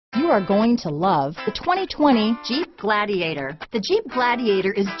are going to love the 2020 Jeep Gladiator. The Jeep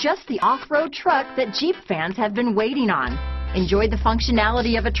Gladiator is just the off-road truck that Jeep fans have been waiting on. Enjoy the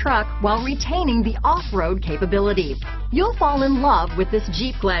functionality of a truck while retaining the off-road capabilities. You'll fall in love with this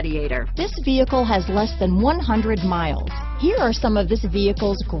Jeep Gladiator. This vehicle has less than 100 miles. Here are some of this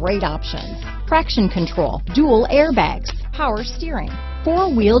vehicle's great options: traction control, dual airbags, power steering,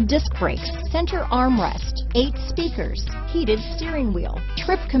 four-wheel disc brakes, center armrest, 8 speakers, heated steering wheel,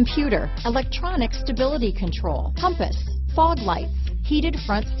 trip computer, electronic stability control, compass, fog lights, heated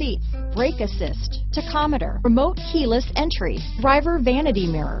front seats, brake assist, tachometer, remote keyless entry, driver vanity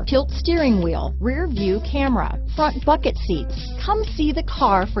mirror, tilt steering wheel, rear view camera, front bucket seats. Come see the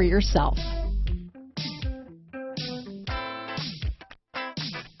car for yourself.